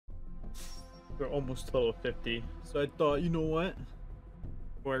We're almost to level 50. So I thought, you know what?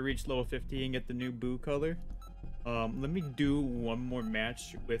 Before I reach level 50 and get the new boo color, let me do one more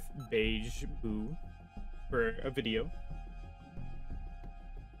match with beige boo for a video.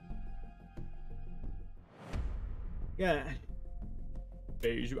 Yeah.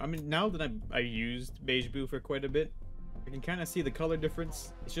 Beige. I mean, now that I used beige boo for quite a bit, I can kind of see the color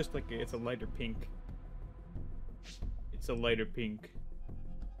difference. It's just like it's a lighter pink. It's a lighter pink.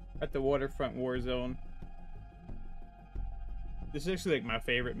 At the waterfront war zone. This is actually like my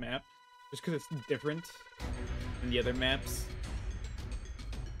favorite map, just because it's different than the other maps.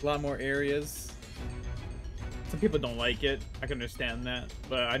 A lot more areas. Some people don't like it. I can understand that,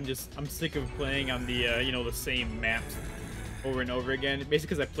 but I'm sick of playing on the you know, the same maps over and over again.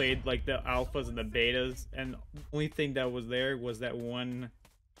 Basically, because I played like the alphas and the betas, and the only thing that was there was that one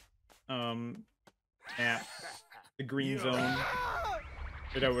map, the green zone,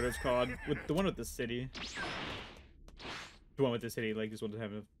 whatever what it's called, with the one with the city. The one with the city, like this one doesn't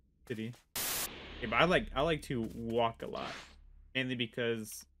have a city. Yeah, but I like to walk a lot, mainly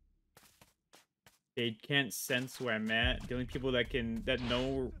because they can't sense where I'm at. The only people that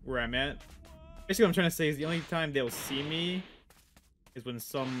know where I'm at, basically what I'm trying to say is the only time they'll see me is when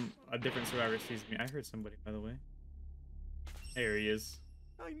a different survivor sees me. I heard somebody, by the way. There he is.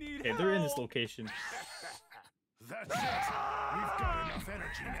 Okay, they're in this location. That's it. We've got enough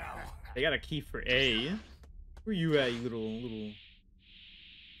energy now. They got a key for A. Where you at, you little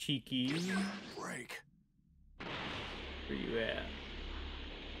cheeky? Break. Where you at?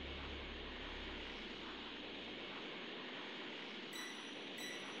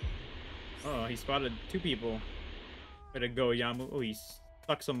 Oh, he spotted 2 people. Way to go, Yamu. Oh, he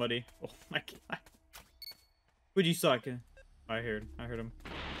stuck somebody. Oh my god. Who'd you suck? I heard him.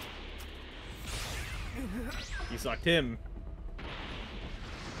 You sucked him.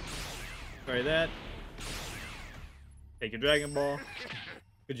 Try that. Take your Dragon Ball.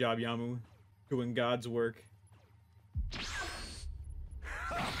 Good job, Yamu. Doing God's work.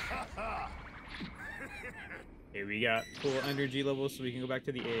 Okay, we got full energy levels, so we can go back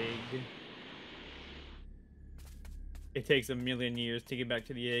to the egg. It takes a million years to get back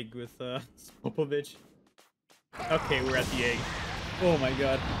to the egg with Spopovich. Okay, we're at the egg. Oh my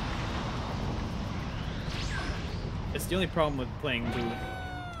god. It's the only problem with playing Boo,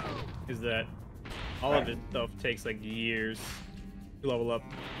 is that all of this stuff takes like years to level up.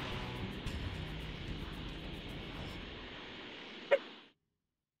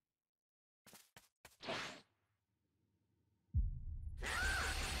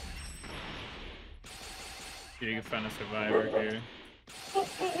 See if you can find a survivor here.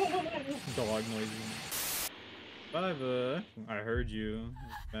 Dog noises. Survivor, I heard you.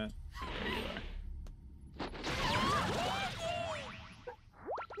 There you are.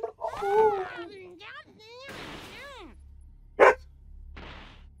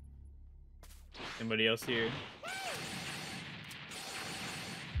 Anybody else here?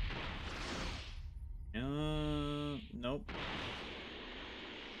 Nope.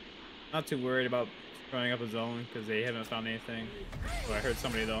 Not too worried about throwing up a zone because they haven't found anything. Oh, I heard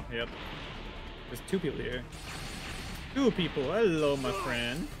somebody though. Yep. There's 2 people here. 2 people. Hello, my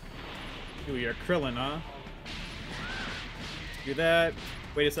friend. Ooh, you're Krillin, huh? Do that.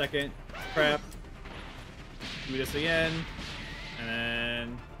 Wait a second. Crap. Do this again. And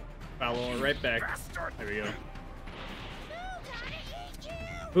then follow right back. There we go.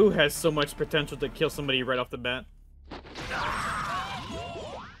 Boo has so much potential to kill somebody right off the bat.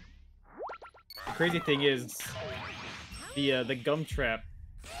 The crazy thing is the gum trap.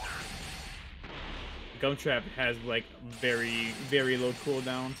 Gum trap has like very low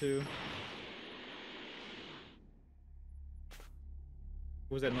cooldown too.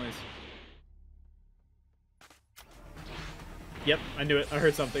 What was that noise? Yep, I knew it. I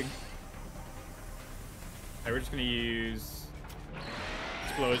heard something. Alright, we're just gonna use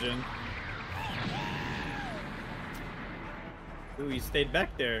explosion. Ooh, he stayed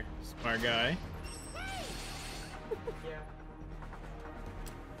back there. Smart guy.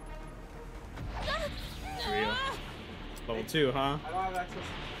 There we go. Level 2, huh? I don't have access.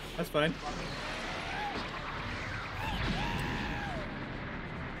 That's fine.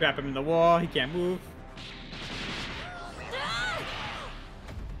 Trap him in the wall. He can't move.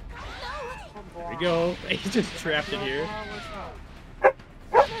 There we go. He's just trapped in here.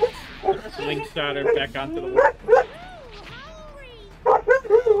 Link shot her back onto the wall.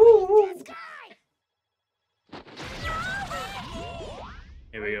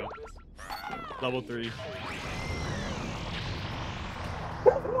 Here we go. Level 3.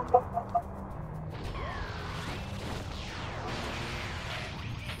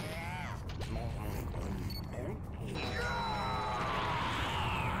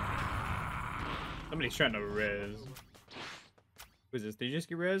 Somebody's trying to res. Who's this? Did you just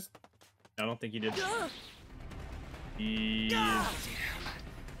get res? I don't think you did.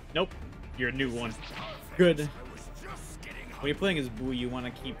 Nope. You're a new one. Good. When you're playing as Boo, you want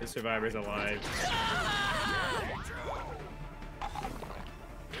to keep the survivors alive.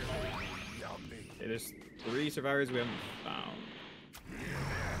 Okay, there's 3 survivors we haven't found.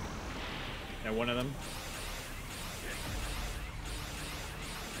 Yeah, one of them.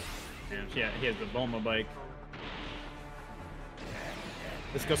 And yeah, he has the Bulma bike.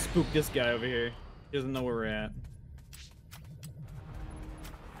 Let's go spook this guy over here. He doesn't know where we're at.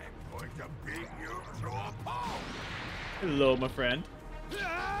 I'm going to beat you to a pulp. Hello, my friend.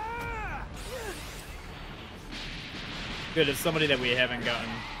 Good, it's somebody that we haven't gotten.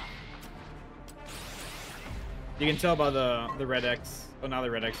 You can tell by the red X. Oh, now the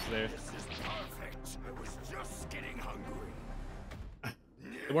red X is there. This is perfect. I was just getting hungry.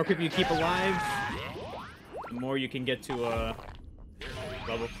 The more people you keep alive, the more you can get to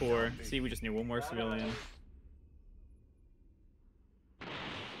level 4. See, we just need one more civilian.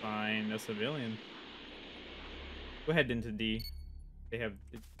 Find a civilian. Go ahead into D. They have.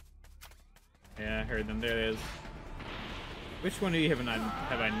 Yeah, I heard them. There it is. Which one do you have I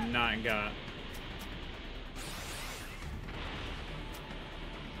not got?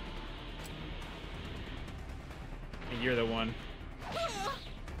 And you're the one.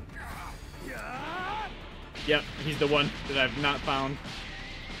 Yep, he's the one that I've not found.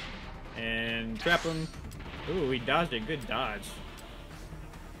 And trap him. Ooh, he dodged it. Good dodge.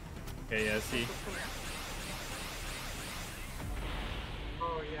 Okay, yeah, see.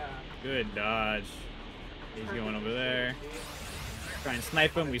 Oh yeah. Good dodge. He's going over there. Try and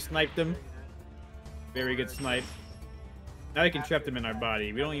snipe him. We sniped him. Very good snipe. Now we can trap him in our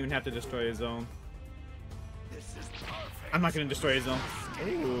body. We don't even have to destroy his zone. I'm not going to destroy his zone.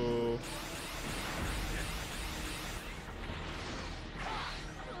 Ooh.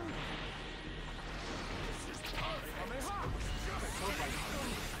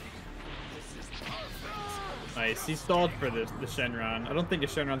 Nice. He stalled for the Shenron. I don't think the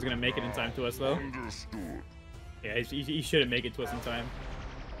Shenron's going to make it in time to us, though. Yeah, he shouldn't make it to us in time.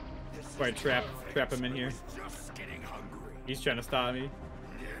 Alright, trap him in here. He's trying to stop me.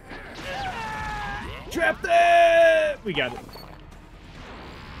 Trapped it! We got it.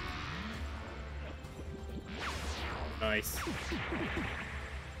 Nice.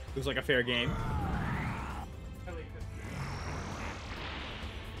 Looks like a fair game.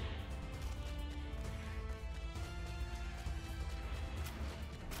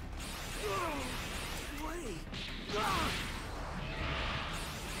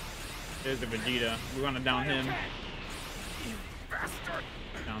 There's the Vegeta. We want to down him.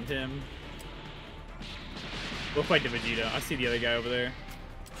 Down him. We'll fight the Vegeta. I see the other guy over there.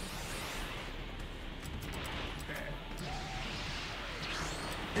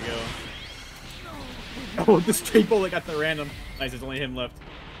 There we go. Oh, the straight bullet got the random. Nice, there's only him left.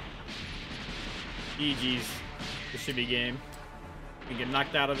 GG's. This should be game. We can get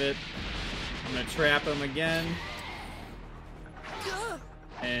knocked out of it. I'm gonna trap him again.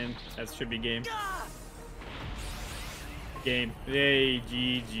 And that should be game. Game. Hey,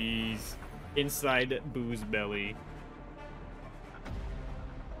 GG's. Inside Boo's belly.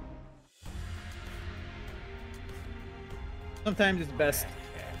 Sometimes it's best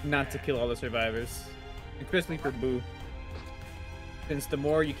not to kill all the survivors. Especially for Boo. Since the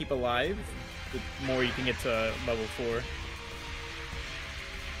more you keep alive, the more you can get to level 4.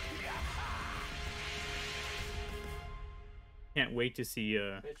 Can't wait to see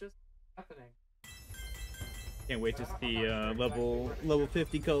It's just happening. can't wait to see level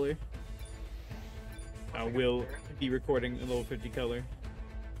 50 color. I will be recording a level 50 color.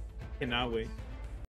 Cannot wait.